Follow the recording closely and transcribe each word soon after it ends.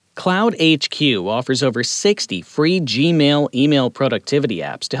Cloud HQ offers over 60 free Gmail email productivity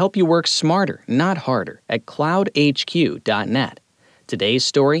apps to help you work smarter, not harder, at cloudhq.net. Today's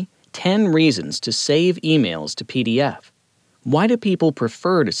story, 10 reasons to save emails to PDF. Why do people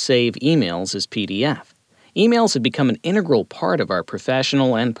prefer to save emails as PDF? Emails have become an integral part of our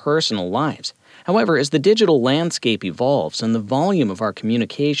professional and personal lives. However, as the digital landscape evolves and the volume of our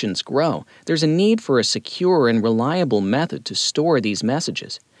communications grow, there's a need for a secure and reliable method to store these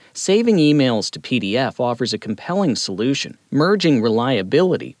messages. Saving emails to PDF offers a compelling solution, merging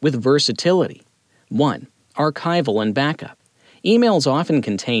reliability with versatility. 1. Archival and backup. Emails often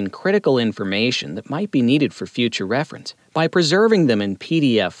contain critical information that might be needed for future reference. By preserving them in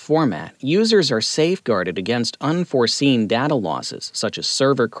PDF format, users are safeguarded against unforeseen data losses, such as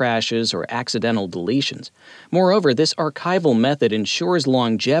server crashes or accidental deletions. Moreover, this archival method ensures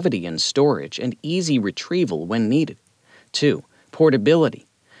longevity in storage and easy retrieval when needed. 2. Portability.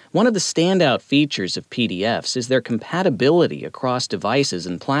 One of the standout features of PDFs is their compatibility across devices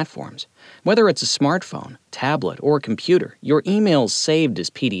and platforms. Whether it's a smartphone, tablet, or computer, your emails saved as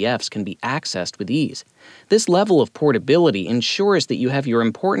PDFs can be accessed with ease. This level of portability ensures that you have your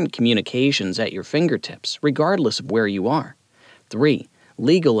important communications at your fingertips, regardless of where you are. 3.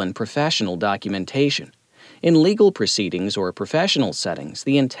 Legal and professional documentation. In legal proceedings or professional settings,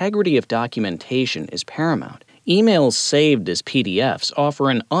 the integrity of documentation is paramount. Emails saved as PDFs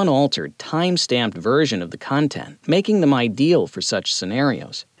offer an unaltered, time-stamped version of the content, making them ideal for such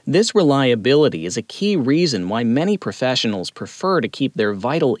scenarios. This reliability is a key reason why many professionals prefer to keep their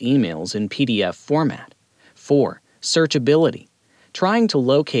vital emails in PDF format. 4. Searchability. Trying to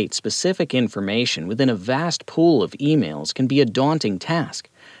locate specific information within a vast pool of emails can be a daunting task.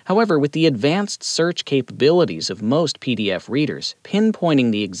 However, with the advanced search capabilities of most PDF readers,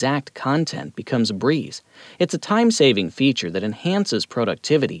 pinpointing the exact content becomes a breeze. It's a time-saving feature that enhances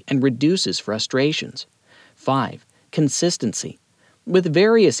productivity and reduces frustrations. 5. Consistency. With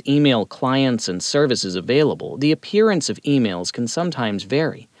various email clients and services available, the appearance of emails can sometimes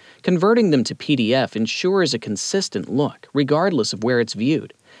vary. Converting them to PDF ensures a consistent look, regardless of where it's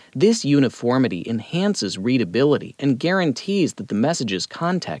viewed. This uniformity enhances readability and guarantees that the message's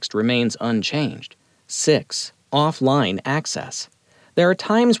context remains unchanged. 6. Offline access. There are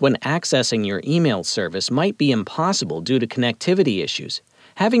times when accessing your email service might be impossible due to connectivity issues.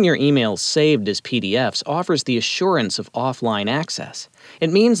 Having your emails saved as PDFs offers the assurance of offline access.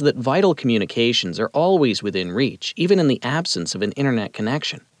 It means that vital communications are always within reach, even in the absence of an internet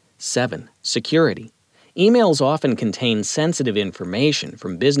connection. 7. Security. Emails often contain sensitive information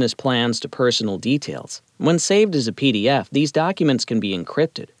from business plans to personal details. When saved as a PDF, these documents can be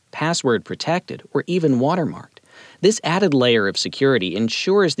encrypted, password protected, or even watermarked. This added layer of security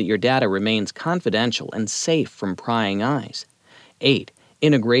ensures that your data remains confidential and safe from prying eyes. 8.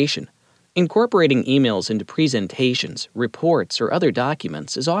 Integration. Incorporating emails into presentations, reports, or other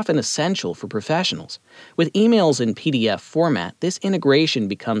documents is often essential for professionals. With emails in PDF format, this integration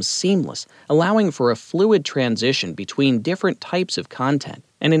becomes seamless, allowing for a fluid transition between different types of content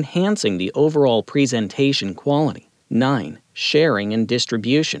and enhancing the overall presentation quality. 9. Sharing and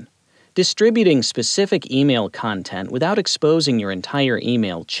distribution. Distributing specific email content without exposing your entire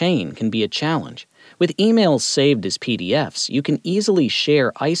email chain can be a challenge. With emails saved as PDFs, you can easily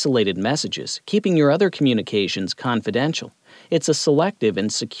share isolated messages, keeping your other communications confidential. It's a selective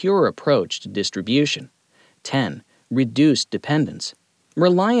and secure approach to distribution. 10. Reduced dependence.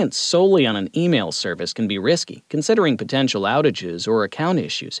 Reliance solely on an email service can be risky, considering potential outages or account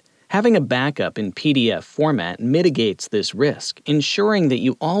issues. Having a backup in PDF format mitigates this risk, ensuring that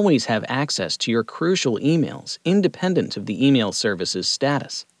you always have access to your crucial emails, independent of the email service's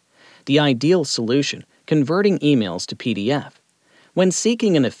status. The ideal solution, converting emails to PDF. When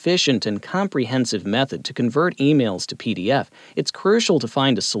seeking an efficient and comprehensive method to convert emails to PDF, it's crucial to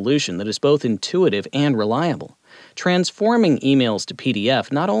find a solution that is both intuitive and reliable. Transforming emails to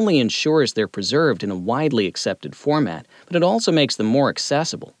PDF not only ensures they're preserved in a widely accepted format, but it also makes them more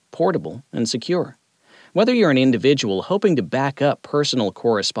accessible, portable, and secure. Whether you're an individual hoping to back up personal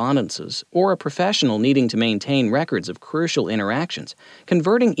correspondences or a professional needing to maintain records of crucial interactions,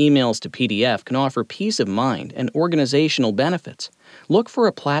 converting emails to PDF can offer peace of mind and organizational benefits. Look for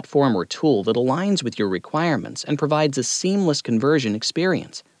a platform or tool that aligns with your requirements and provides a seamless conversion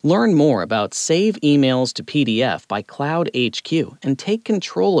experience. Learn more about Save Emails to PDF by Cloud HQ and take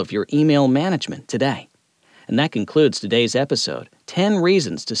control of your email management today. And that concludes today's episode, 10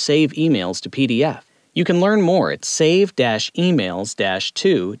 Reasons to Save Emails to PDF. You can learn more at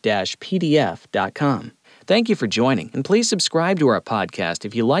save-emails-to-pdf.com. Thank you for joining, and please subscribe to our podcast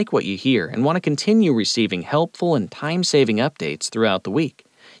if you like what you hear and want to continue receiving helpful and time-saving updates throughout the week.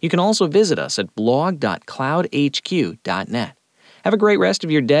 You can also visit us at blog.cloudhq.net. Have a great rest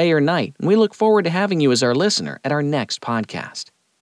of your day or night, and we look forward to having you as our listener at our next podcast.